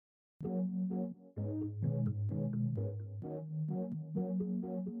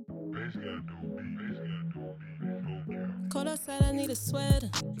Cold outside, I need a sweater.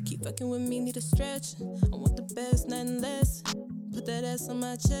 Keep fucking with me, need a stretch. I want the best, nothing less. Put that ass on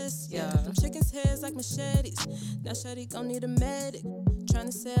my chest, yeah. Them chickens' heads like machetes. Now Shawty gon' need a medic.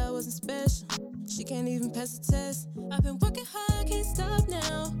 Tryna say I wasn't special. She can't even pass the test. I've been working hard, I can't stop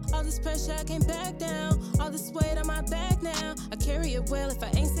now. All this pressure, I can't back down. All this weight on my back now. I carry it well, if I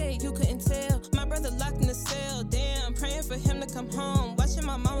ain't say it, you couldn't tell. My brother locked in the cell, damn. Praying for him to come home. Watching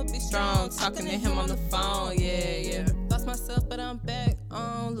my mama be strong. Talking to him on the phone, yeah. Lost myself, but I'm back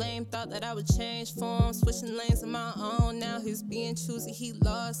on. Lame thought that I would change form. Switching lanes on my own. Now he's being choosy, he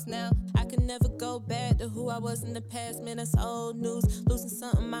lost now. I could never go back to who I was in the past. Man, that's old news. Losing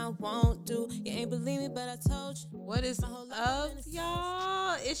something I won't do. You ain't believe me, but I told you. What is up,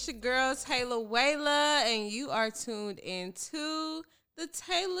 y'all? It's your girl, Taylor Wayla, and you are tuned into The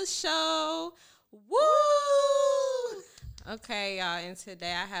Taylor Show. Woo! Okay, y'all, and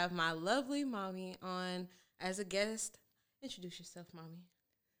today I have my lovely mommy on as a guest. Introduce yourself, mommy.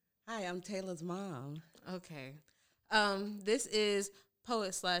 Hi, I'm Taylor's mom. Okay. This is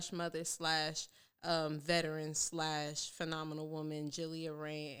poet / mother / veteran / phenomenal woman, Jillia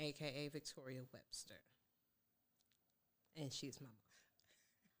Rain, a.k.a. Victoria Webster. And she's my mom.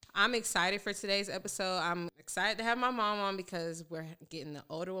 I'm excited for today's episode. I'm excited to have my mom on because we're getting the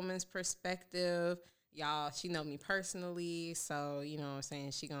older woman's perspective. Y'all, she know me personally, so, you know what I'm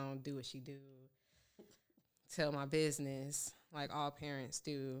saying, she gonna do what she do. Tell my business, like all parents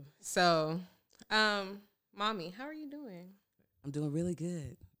do. So, mommy, how are you doing? I'm doing really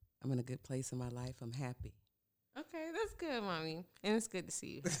good. I'm in a good place in my life. I'm happy. Okay, that's good, mommy. And it's good to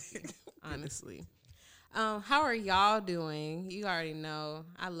see you, honestly. How are y'all doing? You already know.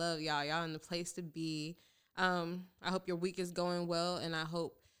 I love y'all. Y'all in the place to be. I hope your week is going well, and I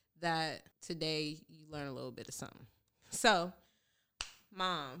hope that today you learn a little bit of something. So,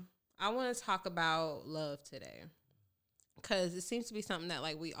 Mom, I want to talk about love today because it seems to be something that,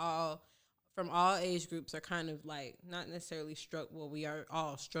 like, we all, from all age groups, are kind of, like, not necessarily we are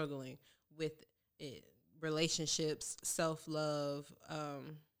all struggling with it. Relationships, self-love,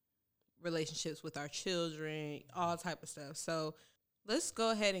 relationships with our children, all type of stuff. So let's go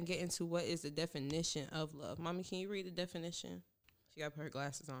ahead and get into what is the definition of love. Mommy, can you read the definition? She got to put her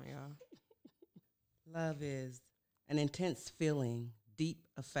glasses on, y'all. Love is an intense feeling, deep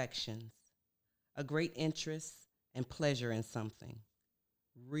affections, a great interest and pleasure in something,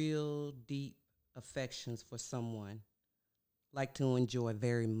 real deep affections for someone, like to enjoy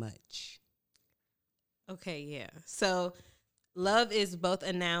very much. Okay, yeah. So love is both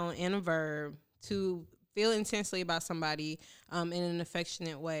a noun and a verb, to feel intensely about somebody in an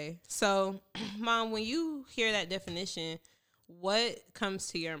affectionate way. So, Mom, when you hear that definition, what comes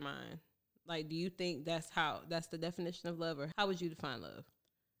to your mind? Like, do you think that's the definition of love, or how would you define love?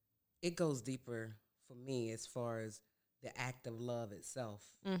 It goes deeper for me as far as the act of love itself,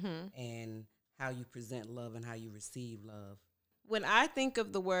 and how you present love and how you receive love. When I think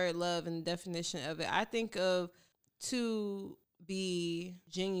of the word love and the definition of it, I think of to be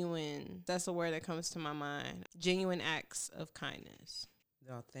genuine. That's a word that comes to my mind. Genuine acts of kindness.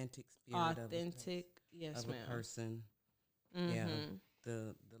 The authentic spirit yes, of ma'am. A person. Mm-hmm. Yeah,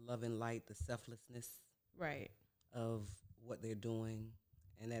 the love and light, the selflessness right of what they're doing,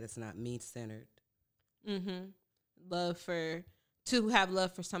 and that it's not me-centered. To have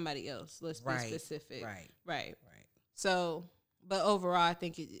love for somebody else. Let's be specific. Right. So, but overall, I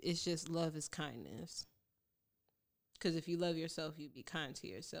think it's just love is kindness. Because if you love yourself, you be kind to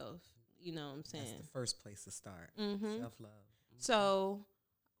yourself. You know what I'm saying? That's the first place to start. Self-love. So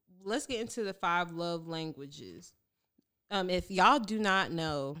let's get into the 5 love languages. If y'all do not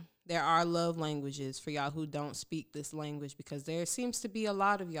know, there are love languages for y'all who don't speak this language, because there seems to be a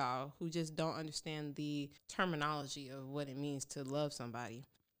lot of y'all who just don't understand the terminology of what it means to love somebody.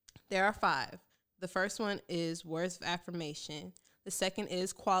 There are 5. The first one is words of affirmation. The second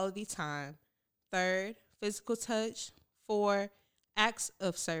is quality time. 3rd, physical touch. 4, acts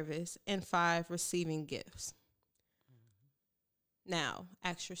of service. And 5, receiving gifts. Now,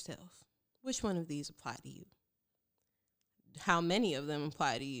 ask yourself, which one of these apply to you? How many of them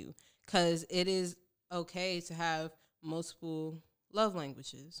apply to you? Because it is okay to have multiple love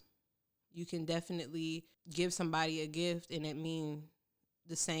languages. You can definitely give somebody a gift and it mean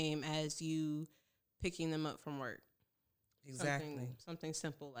the same as you picking them up from work. Exactly. Something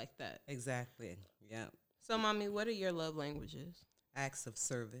simple like that. Exactly. Yeah. So, Mommy, what are your love languages? Acts of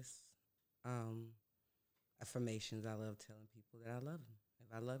service, affirmations. I love telling people that I love them.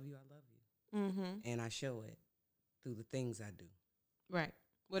 If I love you, I love you. And I show it through the things I do. Right.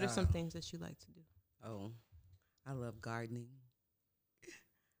 What are some things that you like to do? Oh, I love gardening.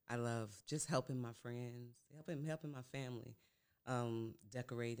 I love just helping my friends, helping my family,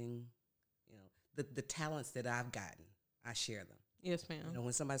 decorating. You know, the talents that I've gotten, I share them. Yes, ma'am. You know,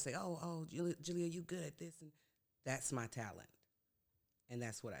 when somebody say, "Oh, Julia, you good at this," and that's my talent, and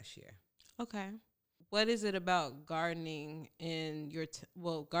that's what I share. Okay. What is it about gardening and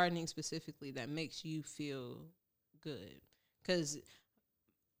gardening specifically that makes you feel good? Because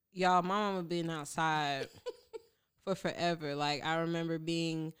y'all, my mama been outside for forever. Like, I remember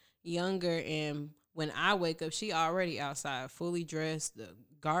being younger, and when I wake up, she already outside, fully dressed. The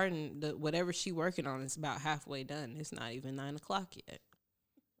garden, whatever she working on is about halfway done. It's not even 9:00 yet.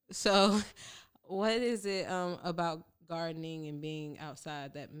 So, what is it about gardening and being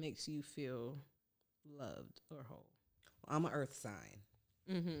outside that makes you feel loved or whole? I'm an earth sign,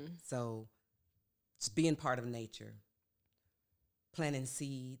 Mm-hmm. so just being part of nature, planting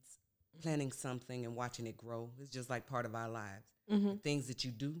seeds, planting something and watching it grow is just like part of our lives. Mm-hmm. The things that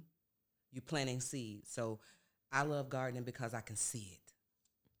you do, you're planting seeds. So I love gardening because I can see it.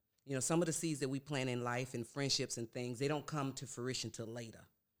 You know, some of the seeds that we plant in life and friendships and things, they don't come to fruition till later.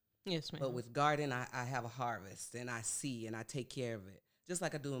 Yes, ma'am. But with gardening, I have a harvest, and I see and I take care of it, just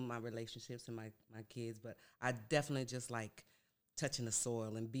like I do in my relationships and my kids. But I definitely just like touching the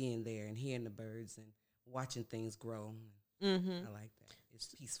soil and being there and hearing the birds and watching things grow. Mm-hmm. I like that. It's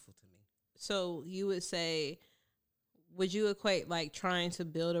peaceful to me. So you would say, would you equate like trying to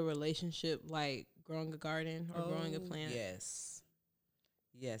build a relationship like growing a garden or growing a plant? Yes.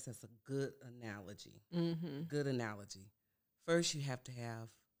 Yes, that's a good analogy. Mm-hmm. Good analogy. First, you have to have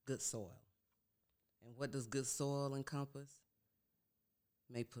good soil. And what does good soil encompass?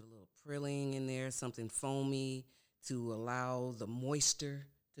 May put a little prilling in there, something foamy to allow the moisture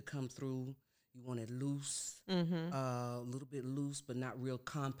to come through. You want it loose, Mm-hmm. a little bit loose, but not real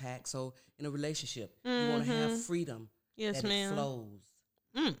compact. So in a relationship, you want to have freedom. Yes, that ma'am. It flows,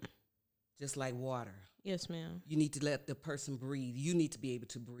 Mm. just like water. Yes, ma'am. You need to let the person breathe. You need to be able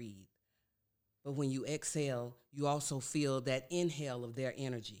to breathe. But when you exhale, you also feel that inhale of their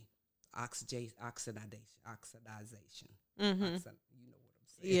energy, oxidation. Mm-hmm. You know what I'm saying.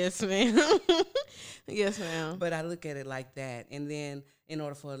 Yes, ma'am. Yes, ma'am. But I look at it like that. And then in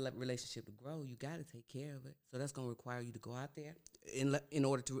order for a relationship to grow, you got to take care of it. So that's going to require you to go out there in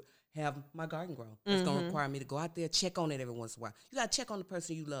order to have my garden grow. It's going to require me to go out there, check on it every once in a while. You got to check on the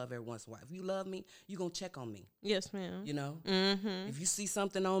person you love every once in a while. If you love me, you're going to check on me. Yes, ma'am. You know? Mm-hmm. If you see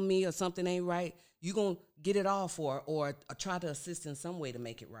something on me or something ain't right, you're going to get it off or try to assist in some way to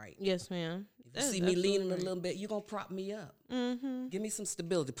make it right. Yes, ma'am. If you see me leaning a little bit, you're going to prop me up. Mm-hmm. Give me some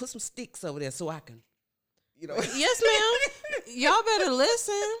stability. Put some sticks over there so I can, you know. Yes, ma'am. Y'all better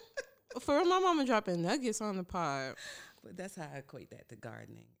listen. For my mama dropping nuggets on the pod. But that's how I equate that to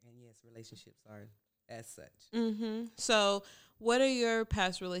gardening. And yes, relationships are as such. Mm-hmm. So what are your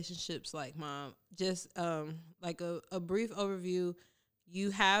past relationships like, Mom? Just like a brief overview.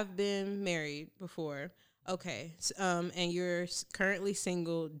 You have been married before. Okay. And you're currently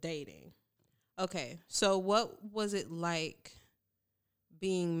single dating. Okay. So what was it like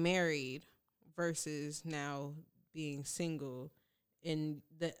being married versus now being single? Can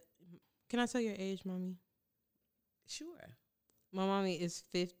I tell your age, Mommy? Sure. My mommy is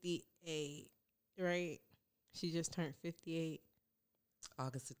 58, right? She just turned 58.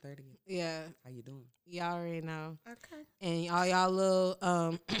 August the 30th. Yeah. How you doing? Y'all already know. Okay. And all y'all little,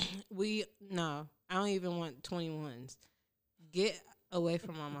 I don't even want 21s. Get away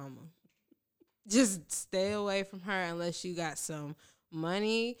from my mama. Just stay away from her unless you got some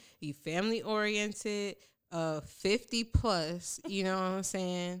money, you family oriented, 50 plus, you know what I'm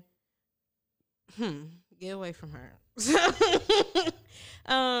saying? Get away from her.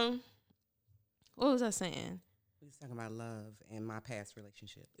 What was I saying? We was talking about love and my past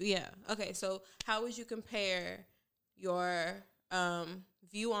relationship. Yeah. Okay. So how would you compare your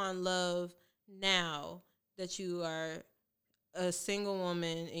view on love now that you are a single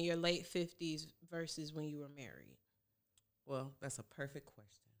woman in your late 50s versus when you were married? Well, that's a perfect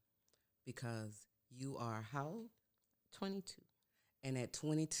question because you are how old? 22. And at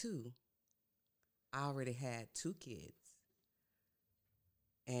 22, I already had 2 kids.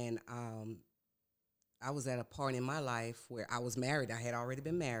 And I was at a point in my life where I was married. I had already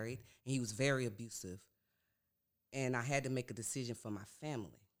been married, and he was very abusive. And I had to make a decision for my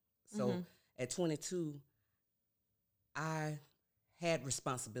family. So at 22, I had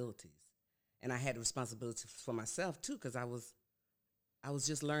responsibilities. And I had responsibilities for myself, too, because I was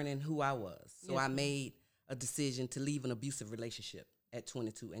just learning who I was. So I made a decision to leave an abusive relationship at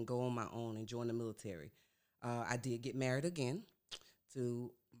 22 and go on my own and join the military. I did get married again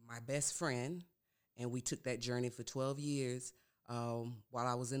to my best friend, and we took that journey for 12 years while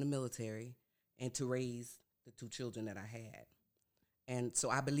I was in the military and to raise the 2 children that I had. And so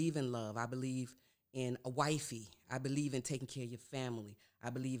I believe in love. I believe in a wifey. I believe in taking care of your family. I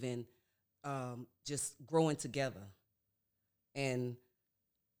believe in just growing together. And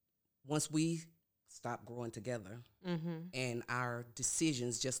once we stop growing together and our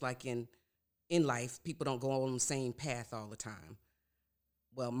decisions, just like in life, people don't go on the same path all the time.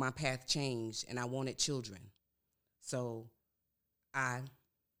 Well, my path changed and I wanted children. So I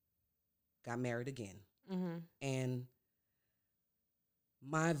got married again. And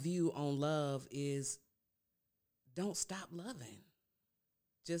my view on love is don't stop loving.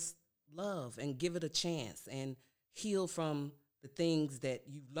 Just love and give it a chance and heal from the things that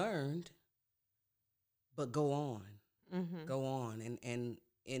you learned, but go on. Go on. And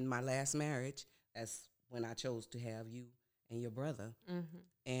in my last marriage, that's when I chose to have you and your brother.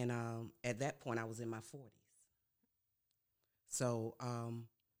 And at that point, I was in my 40s. So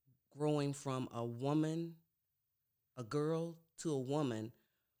growing from a girl to a woman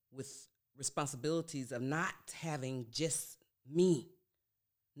with responsibilities of not having just me,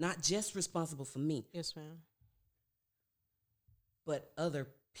 not just responsible for me. Yes, ma'am. But other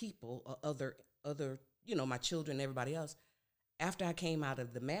people or other, my children, everybody else. After I came out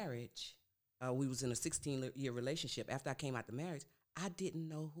of the marriage, we was in a 16-year relationship. After I came out the marriage, I didn't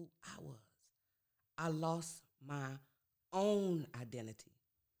know who I was. I lost my own identity.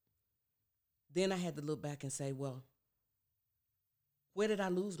 Then I had to look back and say, well, where did I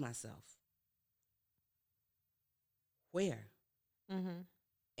lose myself? Where?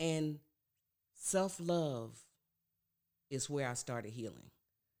 And self-love is where I started healing.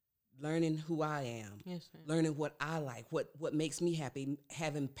 Learning who I am. Yes, ma'am. Learning what I like, what makes me happy,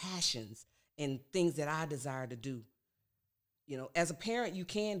 having passions and things that I desire to do. As a parent, you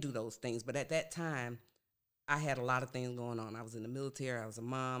can do those things, but at that time, I had a lot of things going on. I was in the military, I was a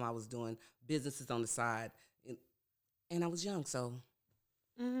mom, I was doing businesses on the side, and I was young, so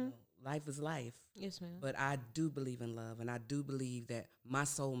life is life. Yes, ma'am. But I do believe in love, and I do believe that my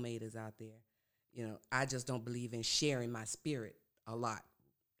soulmate is out there. I just don't believe in sharing my spirit a lot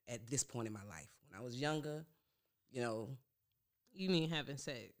at this point in my life. When I was younger, You mean having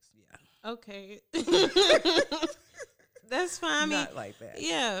sex? Yeah. Okay. That's fine. Not like that.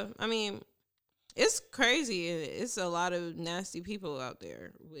 Yeah. I mean, it's crazy. It's a lot of nasty people out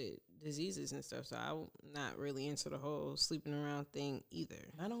there with diseases and stuff. So I'm not really into the whole sleeping around thing either.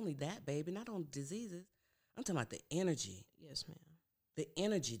 Not only that, baby, not only diseases. I'm talking about the energy. Yes, ma'am. The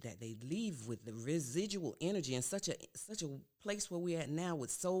energy that they leave with, the residual energy in such a place where we're at now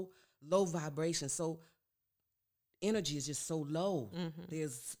with so low vibration, so energy is just so low.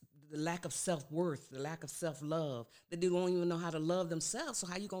 There's the lack of self-worth, the lack of self-love, that they don't even know how to love themselves. So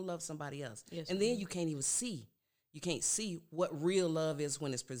how you going to love somebody else? Yes, and then you can't even see. You can't see what real love is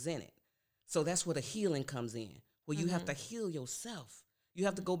when it's presented. So that's where the healing comes in, where you have to heal yourself. You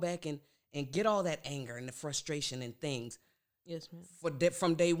have to go back and get all that anger and the frustration and things. Yes, ma'am.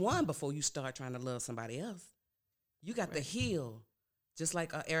 From day one before you start trying to love somebody else. You got to heal. Just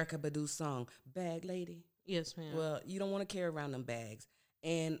like Erykah Badu's song, Bag Lady. Yes, ma'am. Well, you don't want to carry around them bags.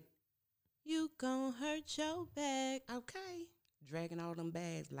 And you gon' hurt your back. Okay. Dragging all them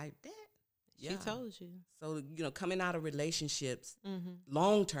bags like that. She told you. So, coming out of relationships,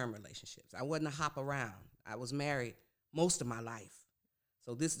 long-term relationships, I wasn't a hop around. I was married most of my life.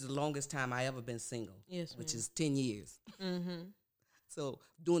 So this is the longest time I ever been single. Yes, which is 10 years. So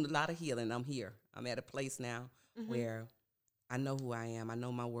doing a lot of healing. I'm here. I'm at a place now where I know who I am. I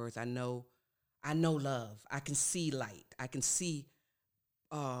know my worth. I know love. I can see light. I can see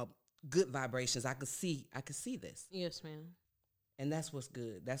good vibrations. I can see this. Yes, ma'am. And that's what's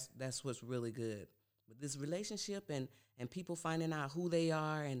good. That's what's really good. With this relationship and people finding out who they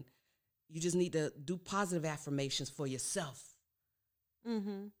are, and you just need to do positive affirmations for yourself.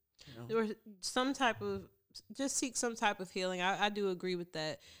 There was some type of, just seek some type of healing. I do agree with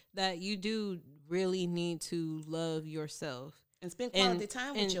that you do really need to love yourself. And spend quality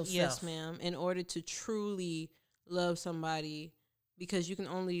time with yourself. Yes, ma'am. In order to truly love somebody, because you can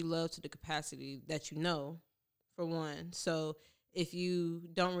only love to the capacity that you know, for one. So if you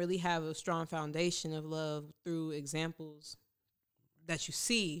don't really have a strong foundation of love through examples that you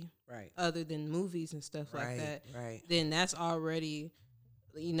see, right, other than movies and stuff like that, right, then that's already,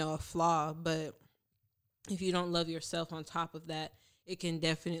 a flaw. But if you don't love yourself on top of that, it can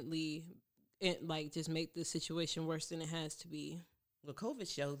definitely just make the situation worse than it has to be. Well,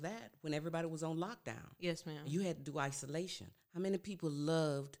 COVID showed that when everybody was on lockdown. Yes, ma'am. You had to do isolation. How many people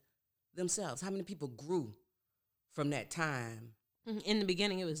loved themselves? How many people grew from that time? In the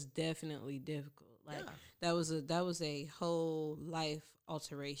beginning, it was definitely difficult. Like Yeah. that was a whole life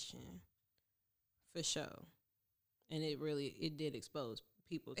alteration for sure. And it did expose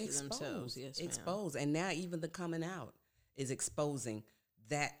people to themselves. Yes, ma'am. Expose. And now even the coming out is exposing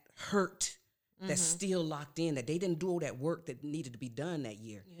that hurt that's still locked in, that they didn't do all that work that needed to be done that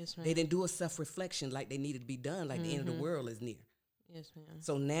year. Yes, ma'am. They didn't do a self-reflection like they needed to be done, like the end of the world is near. Yes, ma'am.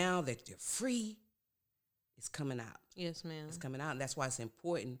 So now that you're free, it's coming out. Yes, ma'am. It's coming out. And that's why it's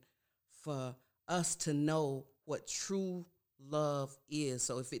important for us to know what true love is.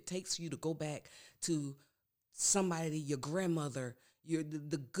 So if it takes you to go back to somebody, your grandmother,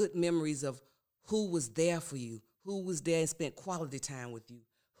 the good memories of who was there for you, who was there and spent quality time with you,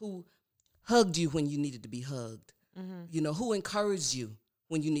 who hugged you when you needed to be hugged, who encouraged you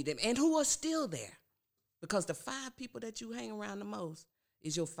when you need them, and who are still there. Because the 5 people that you hang around the most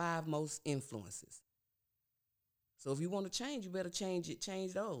is your 5 most influences. So if you want to change, you better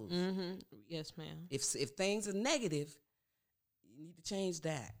change those. Yes, ma'am. If things are negative, you need to change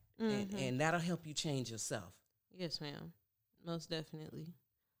that. And that'll help you change yourself. Yes, ma'am. Most definitely.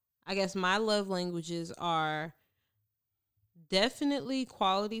 I guess my love languages are definitely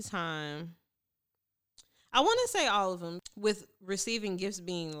quality time. I want to say all of them, with receiving gifts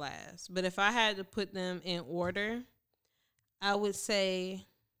being last. But if I had to put them in order, I would say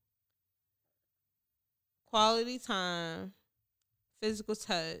quality time, physical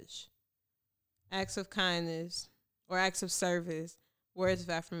touch, acts of kindness or acts of service, words of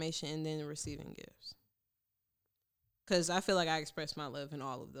affirmation, and then receiving gifts. Because I feel like I express my love in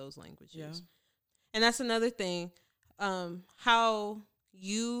all of those languages. Yeah. And that's another thing. How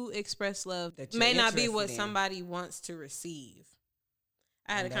you express love That you're may not be what interested in. somebody wants to receive.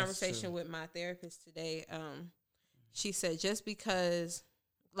 I had And a that's conversation true. with my therapist today. She said just because,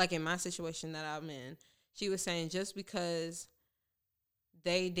 like in my situation that I'm in, she was saying just because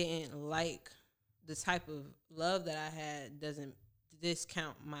they didn't like the type of love that I had doesn't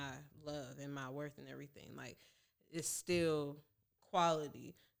discount my love and my worth and everything. Like, it's still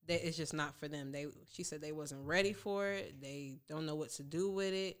quality. That it's just not for them. She said they wasn't ready for it. They don't know what to do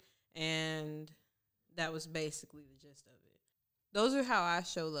with it. And that was basically the gist of it. Those are how I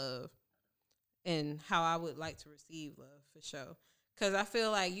show love and how I would like to receive love, for sure. Because I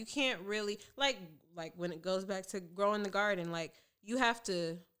feel like you can't really, like when it goes back to growing the garden, like you have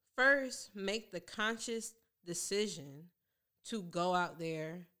to first make the conscious decision to go out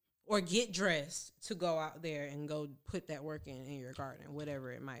there or get dressed to go out there and go put that work in your garden,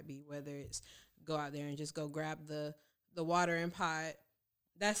 whatever it might be, whether it's go out there and just go grab the watering pot.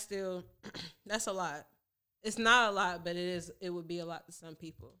 That's still, that's a lot. It's not a lot, but it would be a lot to some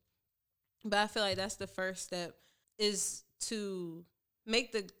people. But I feel like that's the first step, is to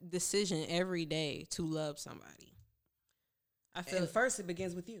make the decision every day to love somebody. I feel And first it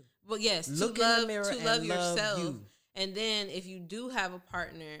begins with you. But yes, Look to in the love, mirror to and love love yourself. you. And then if you do have a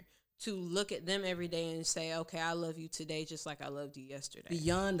partner, to look at them every day and say, okay, I love you today just like I loved you yesterday.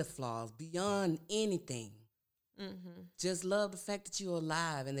 Beyond the flaws, beyond anything. Just love the fact that you're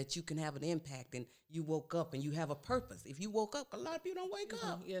alive and that you can have an impact and you woke up and you have a purpose. If you woke up, a lot of people don't wake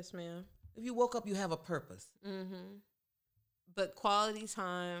up. Yes, ma'am. If you woke up, you have a purpose. But quality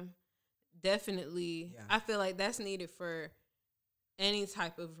time, definitely, Yeah. I feel like that's needed for any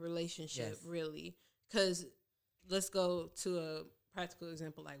type of relationship, Yes. really. Because let's go to a practical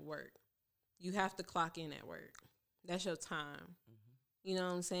example like work. You have to clock in at work. That's your time. You know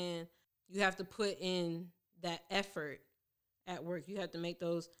what I'm saying? You have to put in that effort at work. You have to make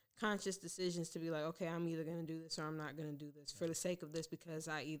those conscious decisions to be like, okay, I'm either going to do this or I'm not going to do this for the sake of this, because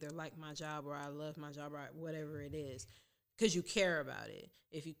I either like my job or I love my job or whatever it is, because you care about it.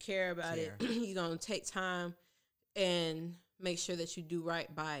 If you care about it, you're going to take time and make sure that you do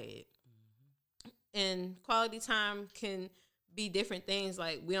right by it. And quality time can be different things.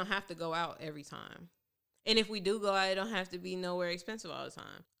 Like, we don't have to go out every time. And if we do go out, it don't have to be nowhere expensive all the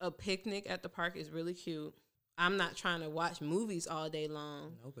time. A picnic at the park is really cute. I'm not trying to watch movies all day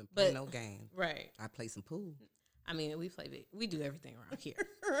long. Nope, and play But- no game. Right. I play some pool. I mean, we do everything around here.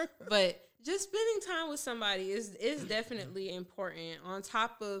 But just spending time with somebody is definitely important. On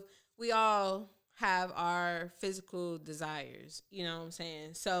top of, we all have our physical desires, you know what I'm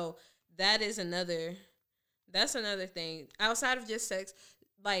saying? So that's another thing. Outside of just sex,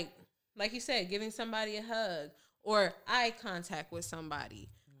 like you said, giving somebody a hug or eye contact with somebody.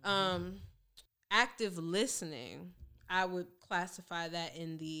 Active listening, I would classify that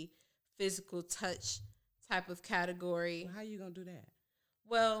in the physical touch type of category. Well, how you gonna do that?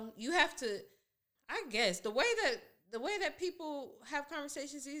 Well, you have to, I guess, the way that people have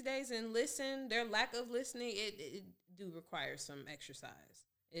conversations these days and listen, their lack of listening, it do require some exercise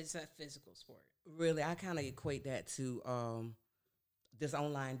it's a physical sport. Really, I kind of equate that to this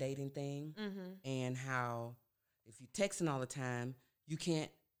online dating thing, and how if you're texting all the time, you can't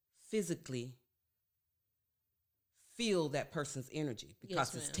physically feel that person's energy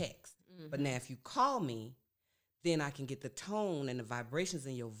because it's text. But now if you call me, then I can get the tone and the vibrations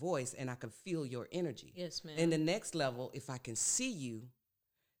in your voice, and I can feel your energy. Yes, ma'am. And the next level, if I can see you,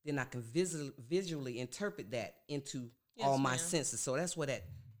 then I can visually interpret that into all my senses. So that's where that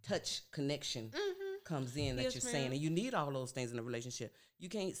touch connection comes in that you're saying. And you need all those things in a relationship. You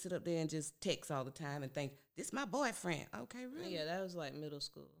can't sit up there and just text all the time and think, this my boyfriend. Okay, really? Yeah, that was like middle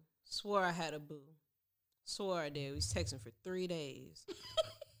school. Swore I had a boo. Swore I did. We was texting for 3 days.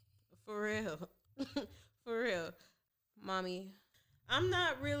 For real. For real. Mommy, I'm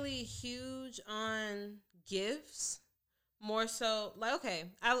not really huge on gifts. More so, like, okay,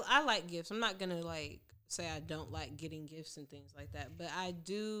 I like gifts. I'm not going to, like, say I don't like getting gifts and things like that. But I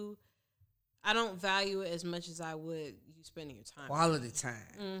don't value it as much as I would you spending your time. Quality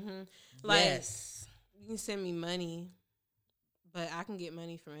time. Like, yes. You can send me money, but I can get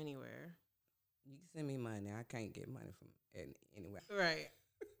money from anywhere. You can send me money. I can't get money from anywhere.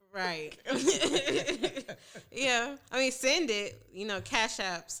 Right. Yeah. I mean, send it. You know, Cash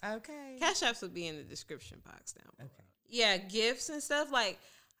Apps. Okay. Cash Apps would be in the description box down below. Okay. Yeah, gifts and stuff. Like,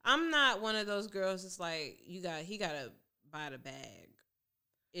 I'm not one of those girls that's like, he got to buy the bag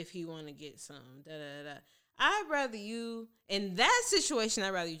if he want to get some. I'd rather you, in that situation, I'd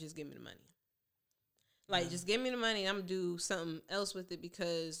rather you just give me the money. Like, just give me the money. I'm going to do something else with it,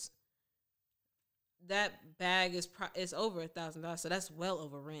 because that bag is over $1,000, so that's well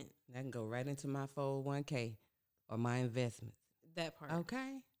over rent. That can go right into my 401k or my investment. That part.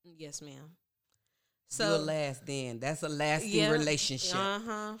 Okay. Yes, ma'am. So you'll last then. That's a lasting relationship.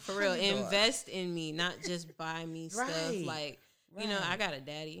 For real. Invest in me, not just buy me stuff. Like, you know, I got a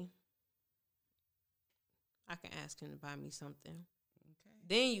daddy. I can ask him to buy me something. Okay.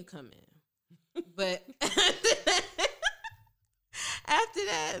 Then you come in. But after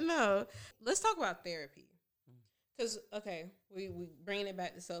that, no. Let's talk about therapy. Because, okay, we bringing it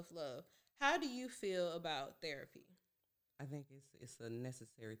back to self-love. How do you feel about therapy? I think it's a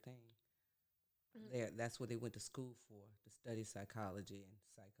necessary thing. That's what they went to school for, to study psychology and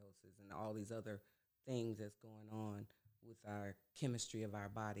psychosis and all these other things that's going on with our chemistry of our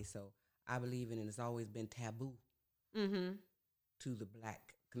body. So I believe in it. It's always been taboo to the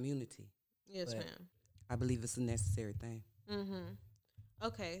Black community. Yes, ma'am. I believe it's a necessary thing.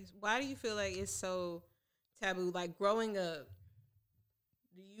 Okay. Why do you feel like it's so taboo? Like, growing up,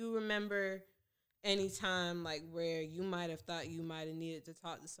 do you remember any time, like, where you might have thought you might have needed to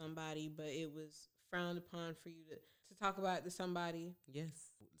talk to somebody, but it was frowned upon for you to talk about it to somebody?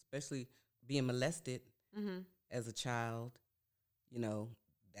 Yes. Especially being molested as a child. You know,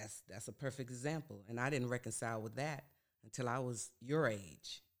 that's a perfect example. And I didn't reconcile with that until I was your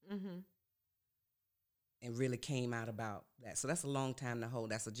age. And really came out about that. So that's a long time to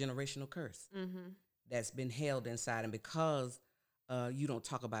hold. That's a generational curse that's been held inside. And because you don't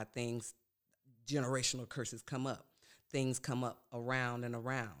talk about things, generational curses come up. Things come up around and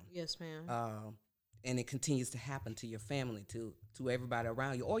around. Yes, ma'am. And it continues to happen to your family, to everybody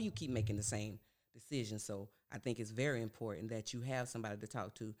around you, or you keep making the same decisions. So I think it's very important that you have somebody to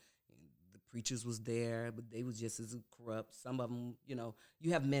talk to. The preachers was there, but they was just as corrupt. Some of them, you know,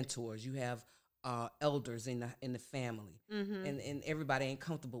 you have mentors, you have elders in the family, and everybody ain't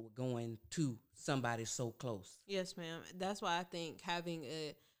comfortable with going to somebody so close. Yes, ma'am. That's why I think having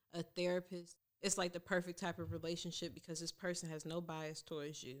a therapist, it's like the perfect type of relationship, because this person has no bias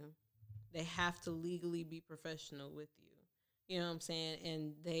towards you. They have to legally be professional with you. You know what I'm saying?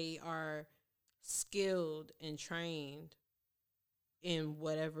 And they are skilled and trained in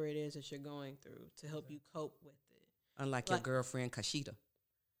whatever it is that you're going through to help you cope with it. Unlike your girlfriend Kashida,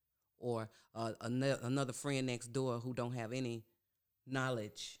 or another friend next door who don't have any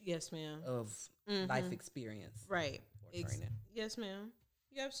knowledge. Yes, ma'am. Of life experience. Right. Or training. Yes, ma'am.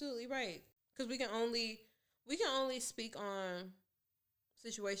 You're absolutely right. Because we can only speak on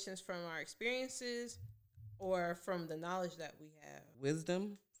situations from our experiences or from the knowledge that we have.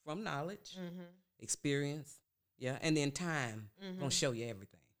 Wisdom from knowledge, experience, and then time gonna show you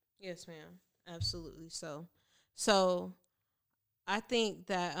everything. Yes, ma'am. Absolutely. So I think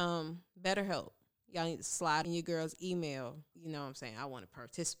that BetterHelp, y'all need to slide in your girl's email. You know what I'm saying? I want to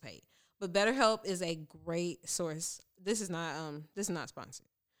participate. But BetterHelp is a great source. This is not sponsored.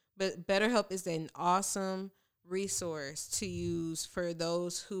 But BetterHelp is an awesome resource to use for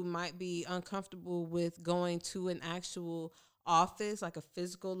those who might be uncomfortable with going to an actual office, like a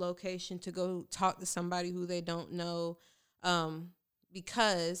physical location, to go talk to somebody who they don't know.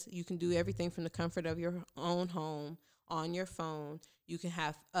 because you can do everything from the comfort of your own home on your phone. You can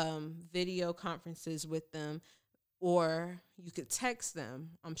have video conferences with them, or you could text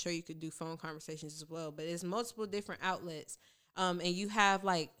them. I'm sure you could do phone conversations as well, but it's multiple different outlets. And you have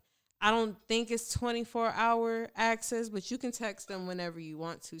I don't think it's 24-hour access, but you can text them whenever you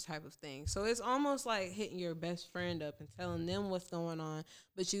want to, type of thing. So it's almost like hitting your best friend up and telling them what's going on,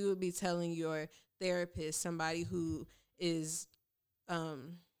 but you would be telling your therapist, somebody who is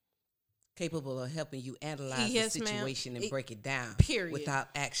capable of helping you analyze yes, the situation and break it down, period, without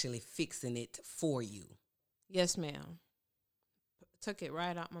actually fixing it for you. Yes, ma'am. Took it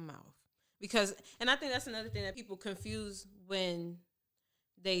right out my mouth. Because, and I think that's another thing that people confuse when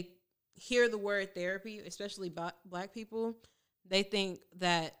they hear the word therapy, especially Black people. They think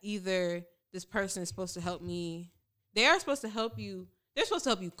that either this person is supposed to help me, they're supposed to help you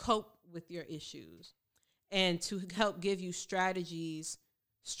cope with your issues and to help give you strategies.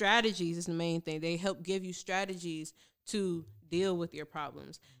 Strategies is the main thing. They help give you strategies to deal with your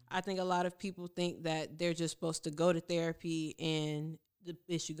problems. I think a lot of people think that they're just supposed to go to therapy and the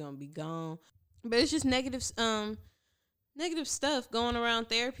issue gonna be gone. But it's just negative stuff going around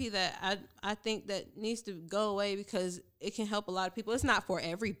therapy that I think that needs to go away, because it can help a lot of people. It's not for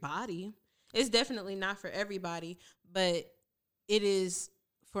everybody. It's definitely not for everybody, but it is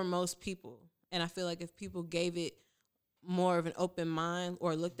for most people. And I feel like if people gave it more of an open mind,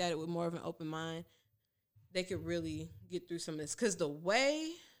 or looked at it with more of an open mind, they could really get through some of this. Because the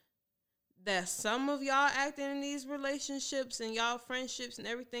way that some of y'all acting in these relationships and y'all friendships and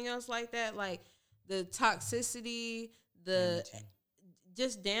everything else like that, like the toxicity, the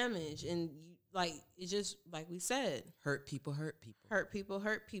just damage, and it's just like we said, hurt people.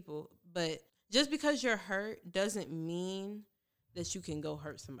 But just because you're hurt doesn't mean that you can go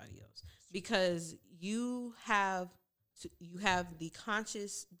hurt somebody else, because you have the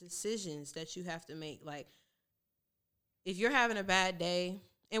conscious decisions that you have to make. Like, if you're having a bad day,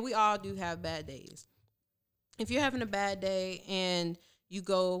 and we all do have bad days, if you're having a bad day and you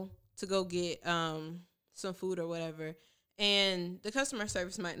go get some food or whatever, and the customer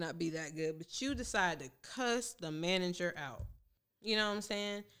service might not be that good, but you decide to cuss the manager out, you know what I'm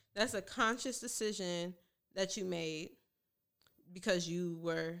saying? That's a conscious decision that you made because you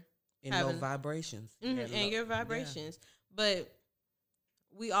were in low vibrations. Mm-hmm, and your vibrations. Yeah. But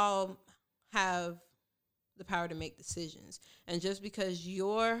we all have the power to make decisions. And just because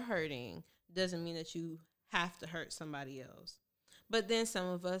you're hurting doesn't mean that you have to hurt somebody else. But then some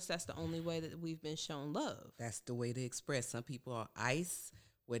of us, that's the only way that we've been shown love. That's the way to express. Some people are ice,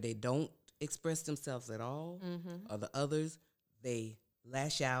 where they don't express themselves at all. Mm-hmm. Or the others, they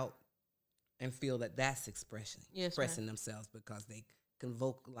lash out and feel that that's expressing themselves, because they can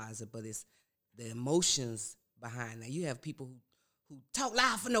vocalize it, but it's the emotions behind that. You have people who talk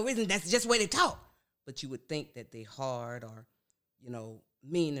loud for no reason. That's just the way they talk. But you would think that they're hard or,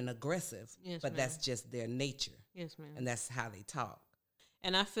 mean and aggressive. Yes, but ma'am. That's just their nature. Yes, ma'am. And that's how they talk.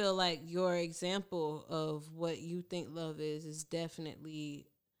 And I feel like your example of what you think love is definitely,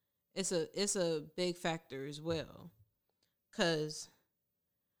 it's a big factor as well. 'Cause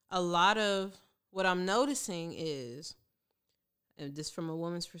a lot of what I'm noticing is, and just from a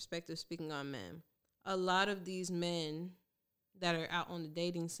woman's perspective, speaking on men, a lot of these men that are out on the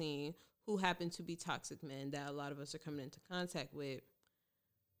dating scene who happen to be toxic men that a lot of us are coming into contact with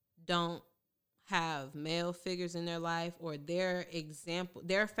don't have male figures in their life, or their example,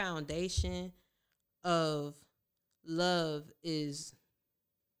 their foundation of love is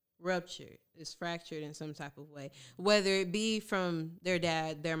ruptured, is fractured in some type of way, whether it be from their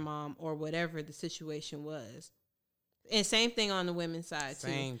dad, their mom, or whatever the situation was. And same thing on the women's side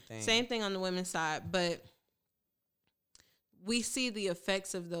too. Same thing on the women's side, but we see the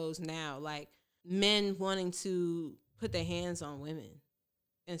effects of those now, like men wanting to put their hands on women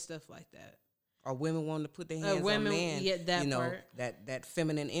and stuff like that. Or women wanting to put their hands on men. Yeah, that part. That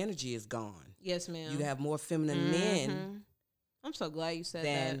feminine energy is gone. Yes, ma'am. You have more feminine men. I'm so glad you said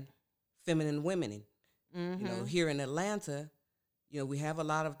than that. Feminine women. Here in Atlanta, we have a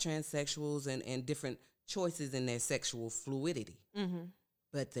lot of transsexuals and different choices in their sexual fluidity. Mm-hmm.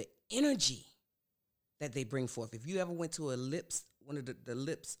 But the energy that they bring forth, if you ever went to one of the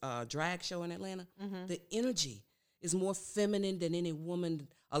Lips drag show in Atlanta, the energy is more feminine than any woman,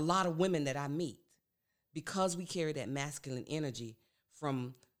 a lot of women that I meet, because we carry that masculine energy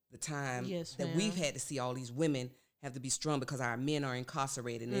from the time that we've had to see all these women have to be strong because our men are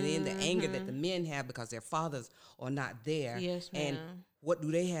incarcerated, and then the anger that the men have because their fathers are not there. Yes, ma'am. And what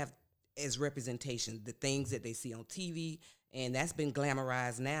do they have as representation? The things that they see on TV And that's been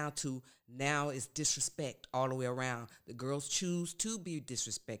glamorized now it's disrespect all the way around. The girls choose to be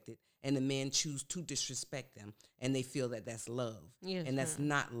disrespected, and the men choose to disrespect them, and they feel that that's love. Yes, and that's ma'am.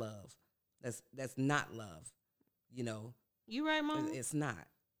 not love. That's not love. You know, You right, Mama? it's not.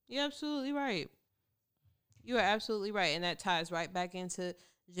 You're absolutely right. You are absolutely right, and that ties right back into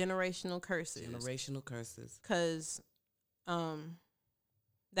generational curses. Generational curses. Because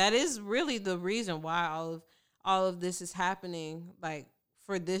that is really the reason why all of this is happening. Like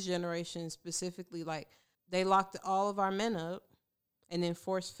for this generation specifically, like they locked all of our men up and then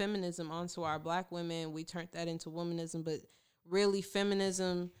forced feminism onto our black women. We turned that into womanism, but really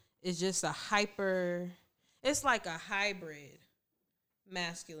feminism is just it's like a hybrid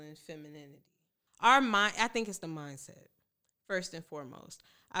masculine femininity. I think it's the mindset first and foremost.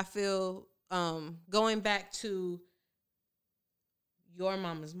 I feel going back to your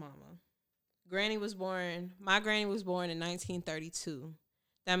mama's mama. My granny was born in 1932.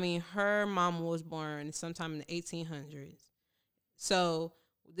 That means her mama was born sometime in the 1800s. So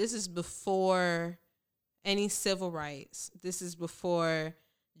this is before any civil rights. This is before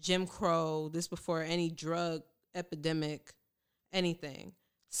Jim Crow. This is before any drug epidemic, anything.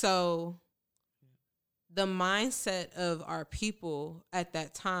 So the mindset of our people at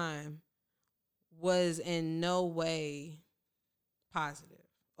that time was in no way positive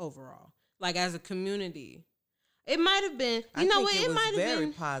overall. Like as a community, it might have been. It might have been very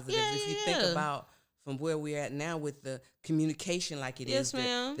positive if you think about from where we're at now with the communication, like it is,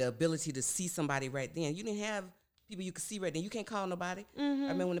 the ability to see somebody right then. You didn't have people you could see right then. You can't call nobody. Mm-hmm. I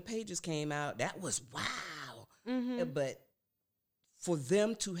remember when the pages came out, that was wow. Mm-hmm. But for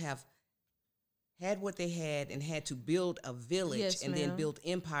them to have had what they had and had to build a village and then build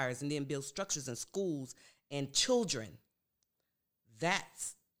empires and then build structures and schools and children,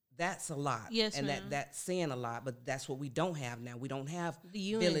 that's a lot. Yes, and ma'am. that's saying a lot, but that's what we don't have now. We don't have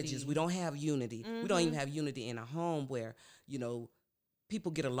The villages. We don't have unity. Mm-hmm. We don't even have unity in a home where,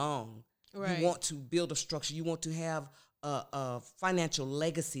 people get along. Right. You want to build a structure. You want to have a financial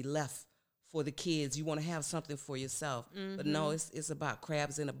legacy left for the kids. You want to have something for yourself. Mm-hmm. But no, it's about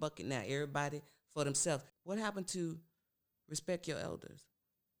crabs in a bucket now. Everybody for themselves. What happened to respect your elders?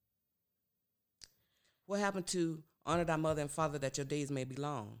 What happened to honor thy mother and father that your days may be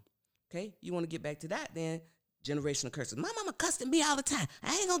long? Okay, you want to get back to that, then generational curses. My mama cussed at me all the time.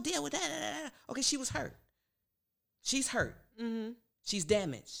 I ain't gonna deal with that. Okay, she was hurt. She's hurt. Mm-hmm. She's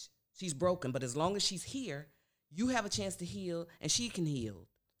damaged. She's broken. But as long as she's here, you have a chance to heal, and she can heal.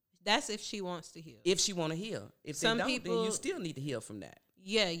 That's if she wants to heal. If she want to heal. If Some they don't, people, then you still need to heal from that.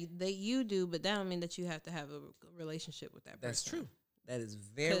 Yeah, you do, but that don't mean that you have to have a relationship with that person. That's true. That is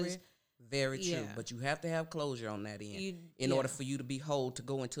very, very true. Yeah. But you have to have closure on that end in order for you to be whole to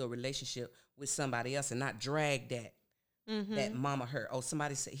go into a relationship with somebody else and not drag that that mama hurt. Oh,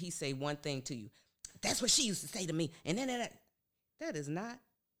 somebody he say one thing to you. That's what she used to say to me. And then that is not.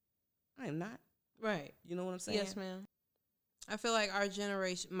 I am not. Right. You know what I'm saying? Yes, ma'am. I feel like our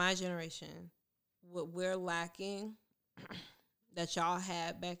generation, my generation, what we're lacking that y'all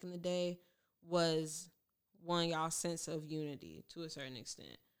had back in the day was y'all's sense of unity to a certain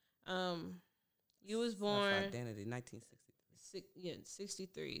extent. You was born Self-identity, 1963.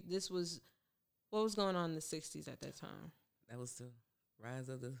 63. This was what was going on in the 60s at that time. That was the rise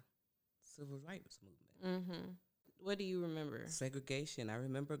of the civil rights movement. Mm-hmm. What do you remember? Segregation. I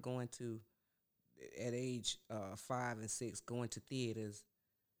remember going to, at age 5 and 6, going to theaters,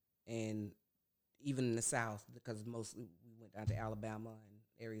 and even in the South, because mostly we went down to Alabama and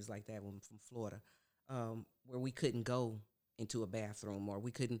areas like that when from Florida, where we couldn't go into a bathroom, or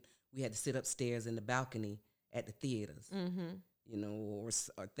we had to sit upstairs in the balcony at the theaters,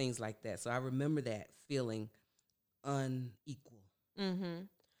 or things like that. So I remember that feeling unequal. Mm-hmm.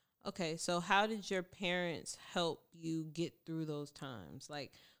 Okay, so how did your parents help you get through those times?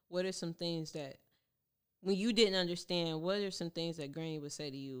 Like, what are some things that, when you didn't understand, what are some things that Granny would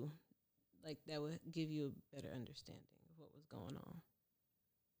say to you, like, that would give you a better understanding of what was going on?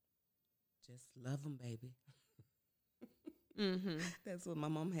 Just love them, baby. Mm-hmm. That's what my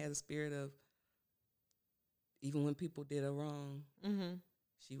mom had a spirit of. Even when people did her wrong,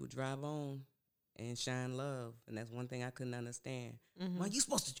 she would drive on and shine love. And that's one thing I couldn't understand. Well, you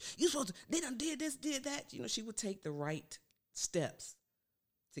supposed to, they done did this, did that. She would take the right steps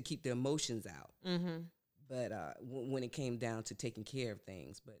to keep the emotions out. But when it came down to taking care of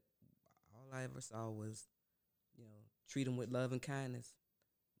things, but all I ever saw was, treat them with love and kindness.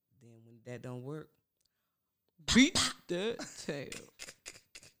 Then when that don't work, beat the tail.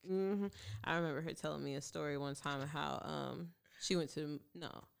 I remember her telling me a story one time of how she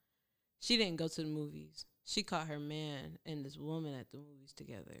didn't go to the movies. she caught her man and this woman at the movies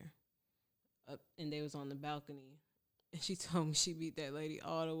together. And they was on the balcony. And she told me she beat that lady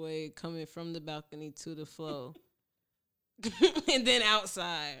all the way coming from the balcony to the floor. And then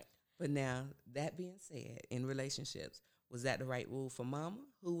outside. But now, that being said, in relationships, was that the right rule for mama?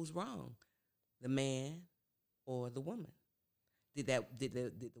 Who was wrong? The man or the woman? Did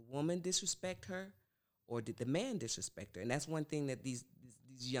the woman disrespect her, or did the man disrespect her? And that's one thing that these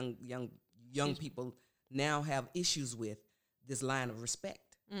young people now have issues with, this line of respect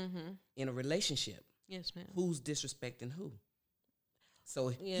in a relationship. Yes, ma'am. Who's disrespecting who? So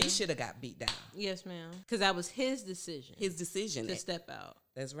he should have got beat down. Yes, ma'am. Because that was his decision. His decision to step out.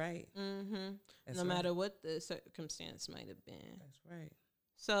 That's right. No matter what the circumstance might have been. That's right.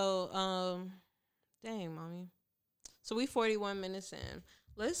 So, dang, mommy. So we 41 minutes in.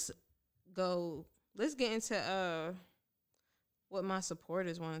 Let's get into what my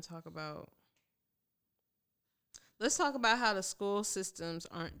supporters want to talk about. Let's talk about how the school systems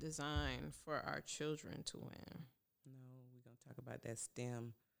aren't designed for our children to win. No, we're going to talk about that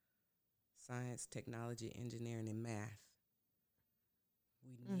STEM, science, technology, engineering, and math.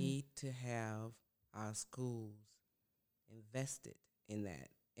 We need to have our schools invested in that.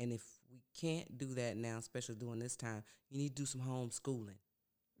 And if we can't do that now, especially during this time, you need to do some homeschooling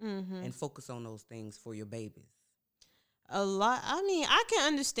and focus on those things for your babies. A lot. I mean, I can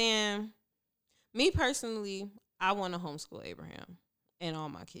understand. Me personally, I want to homeschool Abraham and all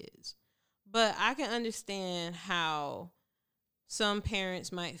my kids. But I can understand how some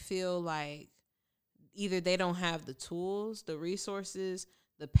parents might feel like either they don't have the tools, the resources,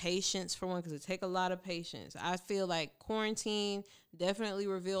 the patience for one, because it take a lot of patience. I feel like quarantine definitely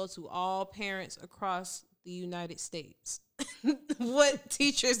revealed to all parents across the United States what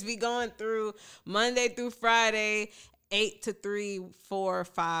teachers be going through Monday through Friday, 8 to 3, 4,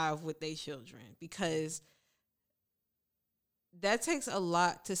 5 with their children, because that takes a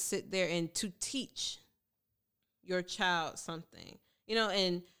lot to sit there and to teach your child something,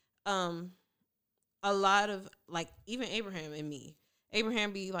 and a lot of, like, even Abraham and me,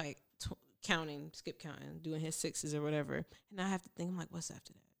 Abraham be like skip counting, doing his sixes or whatever. And I have to think, I'm like, what's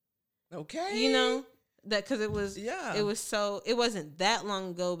after that? Okay. That because it wasn't that long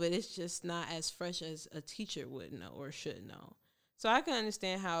ago, but it's just not as fresh as a teacher would know or should know. So I can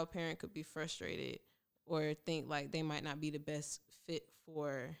understand how a parent could be frustrated or think like they might not be the best fit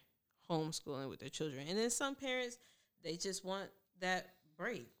for homeschooling with their children. And then some parents, they just want that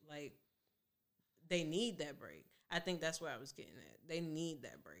break. Like, they need that break. I think that's where I was getting at. They need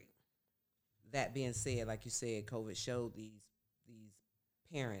that break. That being said, like you said, COVID showed these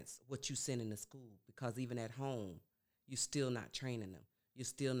parents what you send into school, because even at home, you're still not training them. You're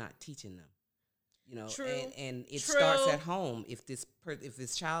still not teaching them. True. And it starts at home. If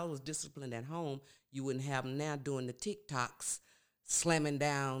this child was disciplined at home, you wouldn't have them now doing the TikToks, slamming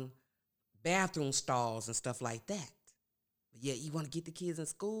down bathroom stalls and stuff like that. But yeah, you want to get the kids in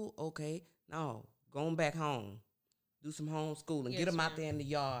school? Okay, no, going back home. Do some homeschooling. Yes, get them out ma'am. there in the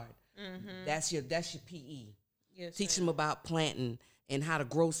yard. That's your PE. Yes, Teach ma'am. them about planting and how to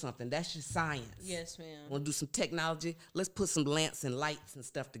grow something. That's your science. Yes, ma'am. Want to do some technology? Let's put some lamps and lights and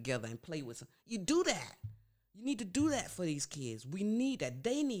stuff together and play with some. You do that. You need to do that for these kids. We need that.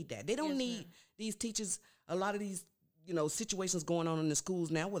 They need that. They don't need these teachers. A lot of these, situations going on in the schools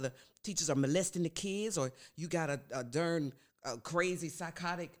now where the teachers are molesting the kids, or you got a darn crazy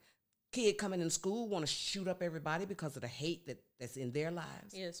psychotic kid coming in school want to shoot up everybody because of the hate that's in their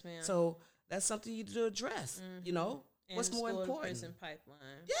lives. Yes, ma'am. So that's something you need to address. And What's more important? Prison pipeline.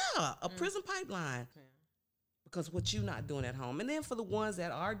 Yeah, a prison pipeline. Yeah. Because what you're not doing at home. And then for the ones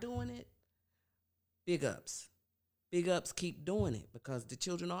that are doing it, big ups. Big ups, keep doing it, because the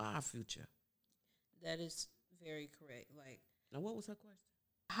children are our future. That is very correct. Now, what was her question?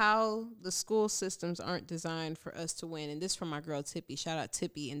 How the school systems aren't designed for us to win. And this from my girl Tippy. Shout out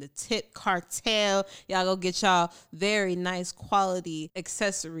Tippy and the Tip Cartel. Y'all go get y'all very nice quality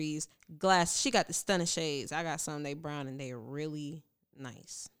accessories. Glass. She got the stunner shades. I got some. They brown and they really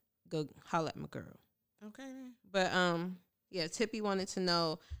nice. Go holla at my girl. Okay. But yeah, Tippy wanted to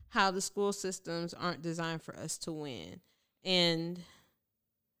know how the school systems aren't designed for us to win. And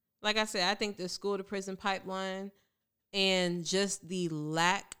like I said, I think the school to prison pipeline and just the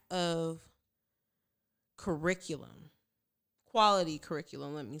lack of quality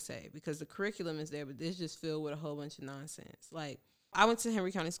curriculum, let me say, because the curriculum is there, but it's just filled with a whole bunch of nonsense. Like, I went to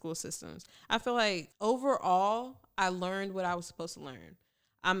Henry County School Systems. I feel like overall, I learned what I was supposed to learn.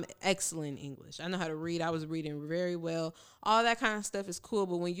 I'm excellent in English. I know how to read. I was reading very well. All that kind of stuff is cool,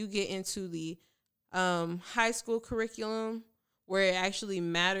 but when you get into the high school curriculum, where it actually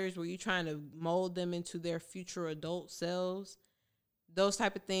matters, where you're trying to mold them into their future adult selves, those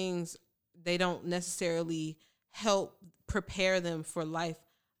type of things, they don't necessarily help prepare them for life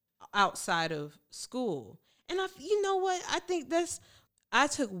outside of school. And you know what? I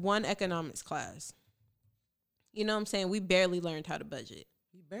took one economics class. You know what I'm saying? We barely learned how to budget.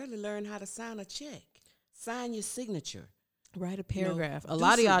 You barely learn how to sign a check, sign your signature, write a paragraph. You know, a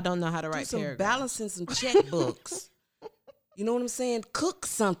lot of y'all don't know how to write some paragraphs. Balancing some checkbooks. You know what I'm saying? Cook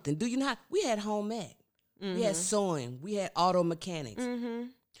something. Do you not? We had home ec. Mm-hmm. We had sewing. We had auto mechanics.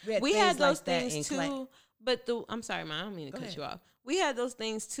 Mm-hmm. We had those like things too. But I'm sorry, man. I don't mean to cut you off. We had those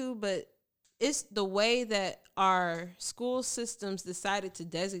things too, but it's the way that our school systems decided to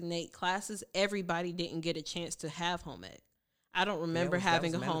designate classes. Everybody didn't get a chance to have home ec. I don't remember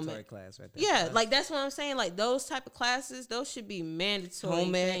having a home ec class right there. Yeah, like that's what I'm saying. Like those type of classes, those should be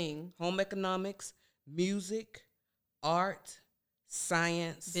mandatory. Home economics, music, art,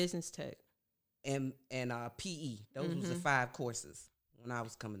 science, business tech, and PE. Those was the 5 courses when I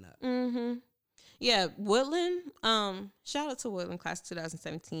was coming up. Mm-hmm. Yeah, Woodland. Shout out to Woodland class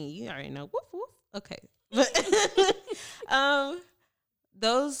 2017. You already know. Woof woof. Okay, but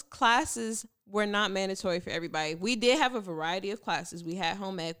those classes were not mandatory for everybody. We did have a variety of classes. We had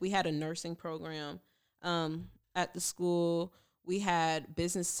home ec. We had a nursing program at the school. We had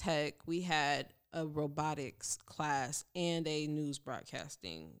business tech. We had a robotics class and a news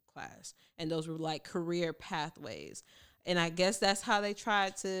broadcasting class. And those were like career pathways. And I guess that's how they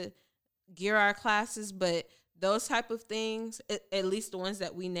tried to gear our classes. But those type of things, at least the ones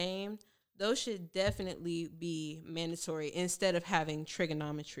that we named, those should definitely be mandatory instead of having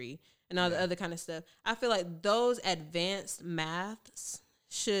trigonometry and all the other kind of stuff. I feel like those advanced maths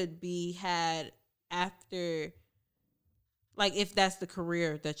should be had after, like, if that's the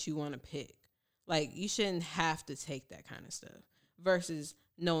career that you want to pick. Like, you shouldn't have to take that kind of stuff versus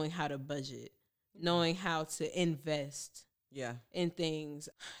knowing how to budget, knowing how to invest in things.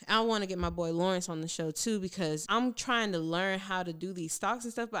 I want to get my boy Lawrence on the show, too, because I'm trying to learn how to do these stocks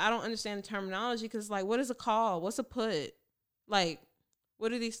and stuff, but I don't understand the terminology because, like, what is a call? What's a put? Like,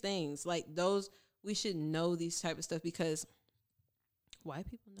 what are these things? Like, those, we should know these type of stuff because white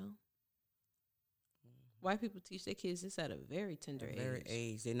people know. White people teach their kids this at a very tender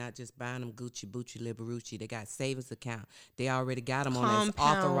age. They're not just buying them Gucci, Bucci, Liberace. They got savings account. They already got them on an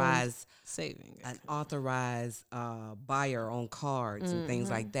authorized saving, an authorized buyer on cards and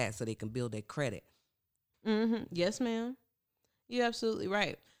things like that, so they can build their credit. Mm-hmm. Yes, ma'am. You're absolutely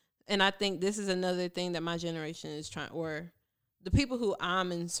right. And I think this is another thing that my generation is trying, or the people who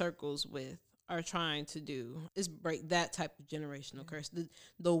I'm in circles with are trying to do, is break that type of generational curse,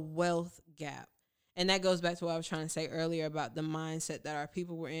 the wealth gap. And that goes back to what I was trying to say earlier about the mindset that our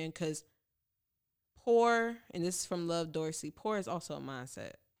people were in, because poor, and this is from Love Dorsey, poor is also a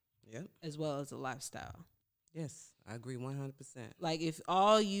mindset, as well as a lifestyle. Yes, I agree 100%. Like, if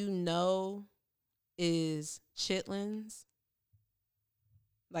all you know is chitlins,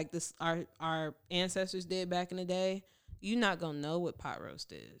 like this our ancestors did back in the day, you're not going to know what pot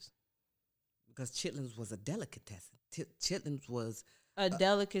roast is. Because chitlins was a delicatessen. Chitlins was a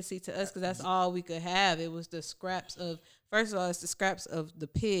delicacy to us because that's all we could have. It was the scraps of, first of all, it's the scraps of the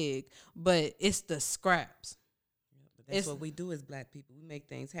pig, but it's the scraps. Yeah, but that's what we do as black people. We make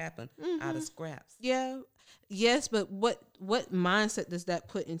things happen out of scraps. Yeah. Yes, but what mindset does that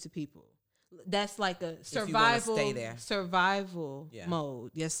put into people? That's like a survival, survival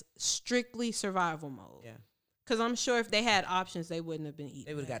mode. Yes, strictly survival mode. Yeah. Because I'm sure if they had options, they wouldn't have been eating.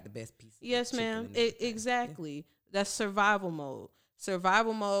 They would have got the best piece. Yes, ma'am. Exactly. Yeah. That's survival mode.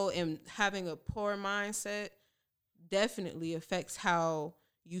 Survival mode and having a poor mindset definitely affects how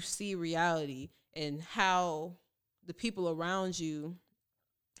you see reality and how the people around you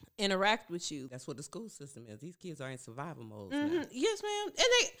interact with you. That's what the school system is. These kids are in survival mode. Yes, ma'am. And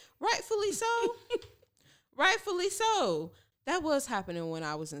they rightfully so. Rightfully so. That was happening when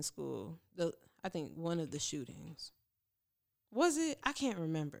I was in school. I think one of the shootings. Was it? I can't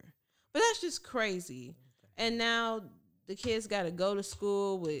remember. But that's just crazy. And now the kids got to go to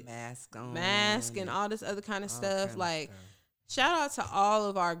school with mask and all this other kind of stuff. Shout out to all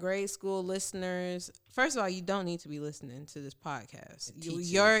of our grade school listeners. First of all, you don't need to be listening to this podcast.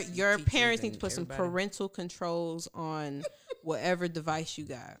 Your parents need to put some parental controls on whatever device you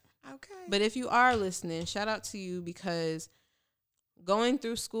got. Okay. But if you are listening, shout out to you, because going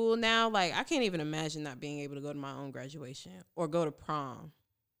through school now, like, I can't even imagine not being able to go to my own graduation or go to prom.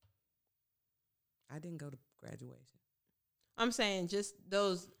 I didn't go to graduation. I'm saying just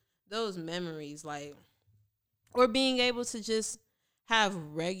those memories, like, or being able to just have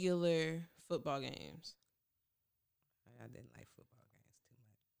regular football games. I didn't like football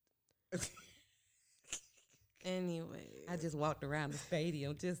games too much. Anyway, I just walked around the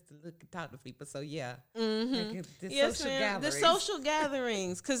stadium just to look and talk to people. So yeah, mm-hmm. the Yes, social ma'am. gatherings. The social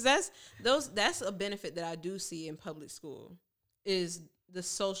gatherings, because that's a benefit that I do see in public school, is the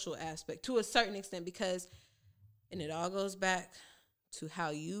social aspect to a certain extent, because, and it all goes back to how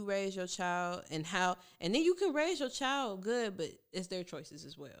you raise your child and then you can raise your child good, but it's their choices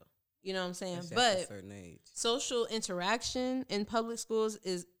as well. You know what I'm saying? That's but at a certain age. Social interaction in public schools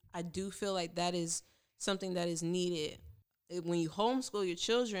I do feel like that is something that is needed. When you homeschool your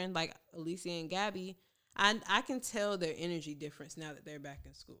children, like Alicia and Gabby, I can tell their energy difference now that they're back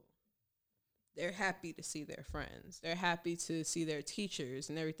in school. They're happy to see their friends. They're happy to see their teachers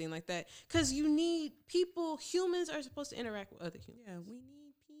and everything like that. Because you need people. Humans are supposed to interact with other humans. Yeah, we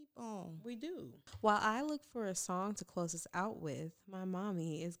need people. We do. While I look for a song to close us out with, my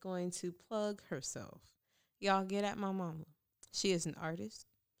mommy is going to plug herself. Y'all get at my mama. She is an artist.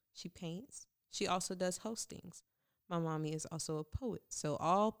 She paints. She also does hostings. My mommy is also a poet. So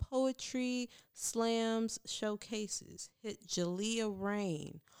all poetry, slams, showcases, hit Jalea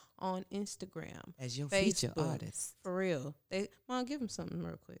Rain on Instagram. As your Facebook, feature artist. For real. Mom, give them something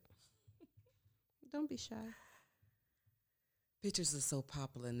real quick. Don't be shy. Pictures are so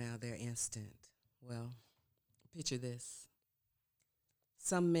popular now, they're instant. Well, picture this.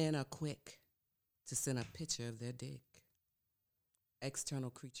 Some men are quick to send a picture of their dick. External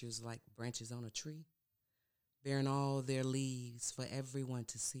creatures like branches on a tree, bearing all their leaves for everyone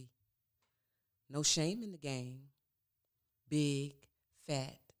to see. No shame in the game. Big,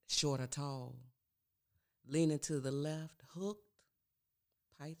 fat, short or tall. Leaning to the left, hooked,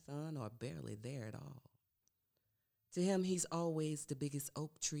 python, or barely there at all. To him, he's always the biggest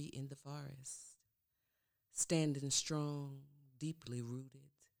oak tree in the forest, standing strong, deeply rooted,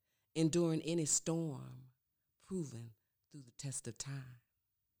 enduring any storm, proven through the test of time.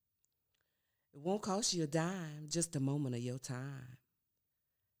 It won't cost you a dime, just a moment of your time.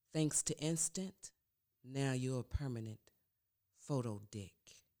 Thanks to Instant, now you're a permanent photo dick.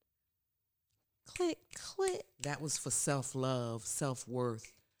 Click, click. That was for self-love,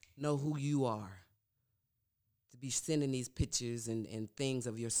 self-worth. Know who you are. To be sending these pictures and things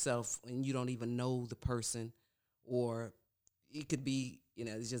of yourself and you don't even know the person, or it could be,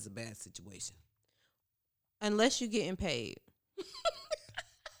 it's just a bad situation. Unless you're getting paid.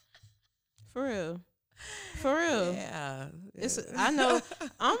 For real. For real. Yeah. I know.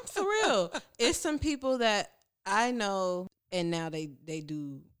 I'm for real. It's some people that I know, and now they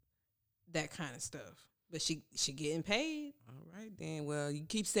do that kind of stuff. But she getting paid. All right, then. Well, you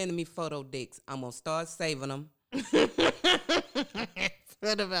keep sending me photo dicks. I'm going to start saving them.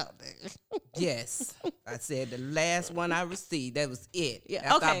 What about that? Yes. I said the last one I received, that was it. Yeah.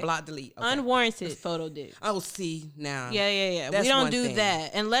 After Okay. I blocked delete. Okay. Unwarranted photo dick. Oh, see, now. Yeah. That's We don't one do thing.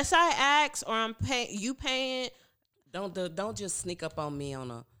 that unless I ask or I'm paying. Don't just sneak up on me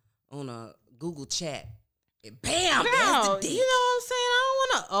on a Google chat. And bam, Girl, there's the dick. you know what I'm saying? I don't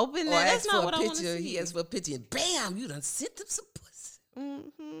want to open Or that. That's ask not for what a I want to picture. see. He asked for a picture, and bam, you done sent him some pussy.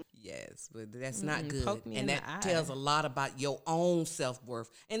 Mm-hmm. Yes, but that's not good. Poke me in And the that eye. tells a lot about your own self-worth.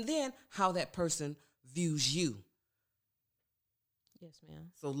 And then how that person views you. Yes,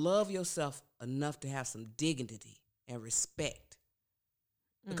 ma'am. So love yourself enough to have some dignity and respect.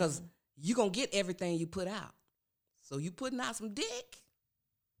 Because you're going to get everything you put out. So you putting out some dick,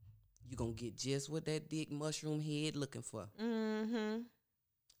 you're going to get just what that dick mushroom head looking for. Mm-hmm.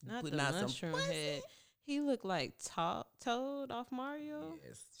 Not putting the out some mushroom pussy. head. He looked like Toad off Mario.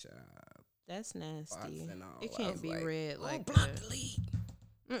 Yes, child. That's nasty. Spots and all. It I can't was be like, red oh, like block that. delete.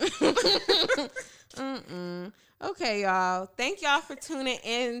 Okay, y'all. Thank y'all for tuning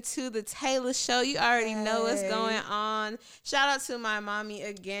in to the Taylor Show. You already know what's going on. Shout out to my mommy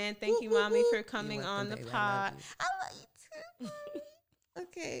again. Thank you, mommy, for coming You're on the welcome, baby. pod. I love I love you too.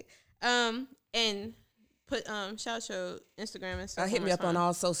 Okay. And put shout your Instagram and stuff. Hit one me more up on time.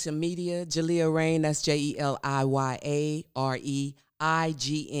 all social media. Jalea Rain, that's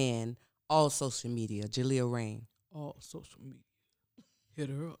JeliyaReign. All social media. Jalea Rain. All social media. Hit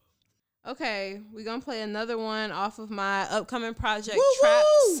her up. Okay, we're gonna play another one off of my upcoming project, Trap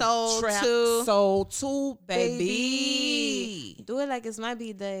Soul 2. Soul 2, Baby. baby. Do it like it's my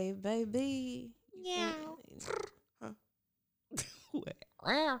B-Day, baby. Yeah.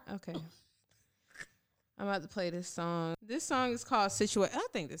 Okay. I'm about to play this song. This song is called I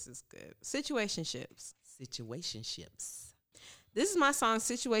think this is good. Situationships. Situationships. This is my song,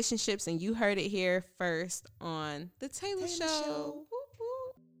 Situationships, and you heard it here first on The Taylor Show. Whoop,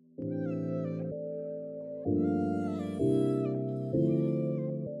 whoop.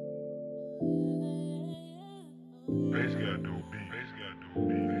 Crazy.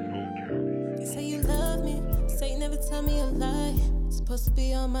 tell me a lie. Supposed to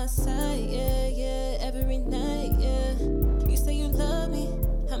be on my side, yeah, yeah, every night, yeah. You say you love me,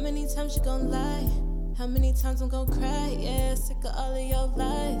 how many times you gon' lie? How many times I'm gon' cry, yeah, sick of all of your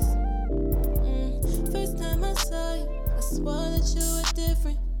lies. First time I saw you, I swore that you were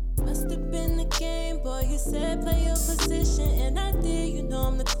different. Must have been the game, boy, you said play your position, and I did, you know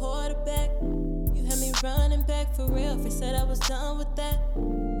I'm the quarterback. You had me running back for real, first said I was done with that.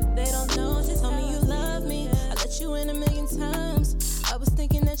 But they don't know, just told me you love me. I let you in 1,000,000 times. I was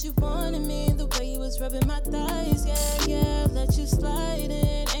thinking that you wanted me, the way you was rubbing my thighs, yeah, yeah. Let you slide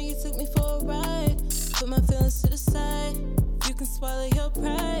in, and you took me for a ride. Put my feelings to the side, you can swallow your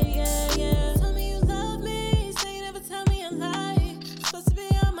pride, yeah, yeah. Tell me you love me, say you never tell me a lie. Supposed to be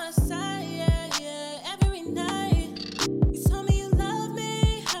on my side, yeah, yeah, every night. You told me you love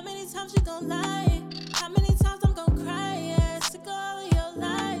me, how many times you gon' lie? How many times I'm gon' cry, yeah, sick of all of your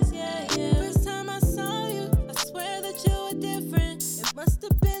lies, yeah, yeah. First time I saw you, I swear that you were different. It must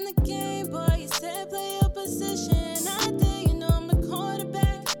have been the game, boy, you said play your position. I did, you know I'm the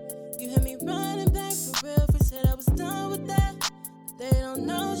quarterback. You had me running back for real, first said I was done with that. They don't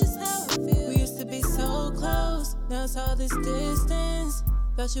know just how I feel. We used to be so close, now it's all this distance.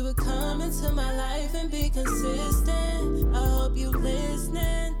 Thought you would come into my life and be consistent. I hope you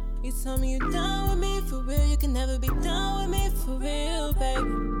listening. You tell me you're done with me for real, you can never be done with me for real, baby.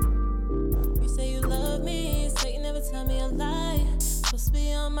 You say you love me, say you never tell me a lie. Supposed to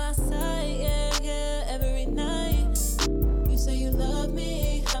be on my side, yeah, yeah, every night. You say you love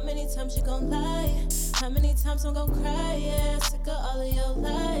me, how many times you gon' lie? How many times I'm gon' cry, yeah, sick of all of your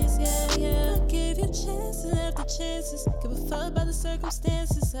lies, yeah, yeah. I gave you chances after chances, give a fuck about the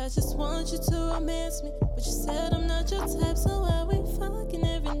circumstances. I just want you to romance me, but you said I'm not your type, so why we fucking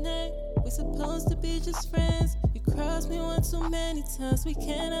every night? We supposed to be just friends. You crossed me one too many times, we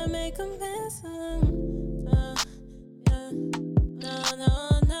cannot make amends. Yeah,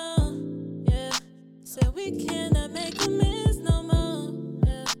 no, yeah. Said we cannot make amends no more,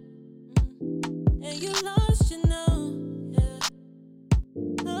 yeah. And you lost, you know, yeah.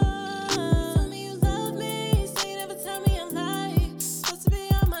 You told me you love me, say you never tell me a lie. Supposed to be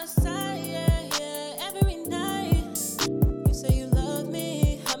on my side, yeah, yeah, every night. You say you love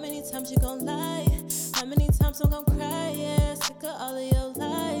me, how many times you gon' lie? How many times I'm gon' cry, yeah, sick of all of your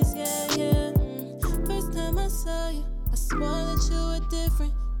lies, yeah, yeah. First time I saw you, I swore that you were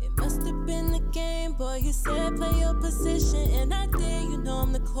different. It must have been the game, boy, you said play your position, and I did, you know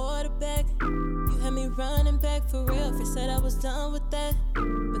I'm the quarterback. You had me running back for real, first said I was done with that.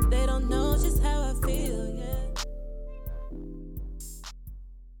 But they don't know just how I feel.